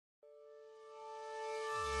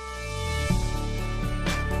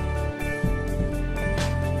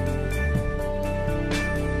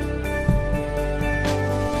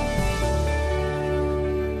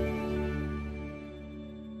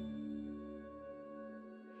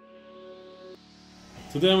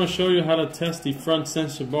Today I'm going to show you how to test the front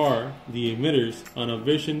sensor bar, the emitters, on a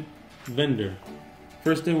Vision vendor.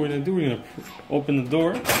 First thing we're going to do, we're going to open the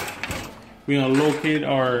door. We're going to locate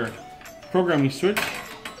our programming switch.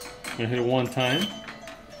 I'm going to hit it one time.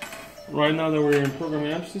 Right now that we're in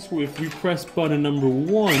programming access, if we press button number 1,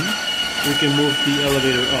 we can move the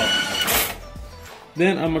elevator up.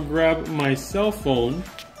 Then I'm going to grab my cell phone,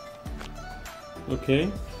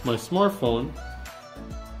 okay, my smartphone,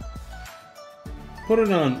 put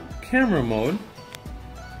it on camera mode,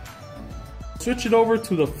 switch it over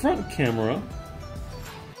to the front camera,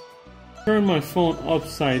 turn my phone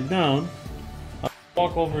upside down, I'll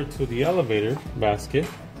walk over to the elevator basket,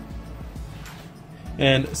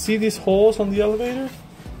 and see these holes on the elevator?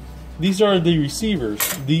 These are the receivers.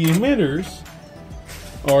 The emitters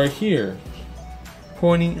are here,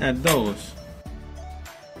 pointing at those.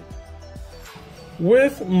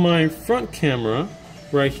 With my front camera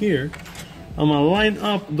right here, I'm gonna line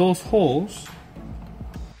up those holes.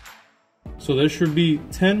 So there should be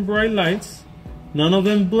 10 bright lights, none of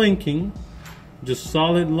them blinking, just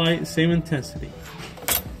solid light, same intensity.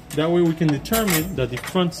 That way we can determine that the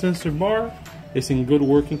front sensor bar is in good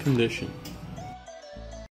working condition.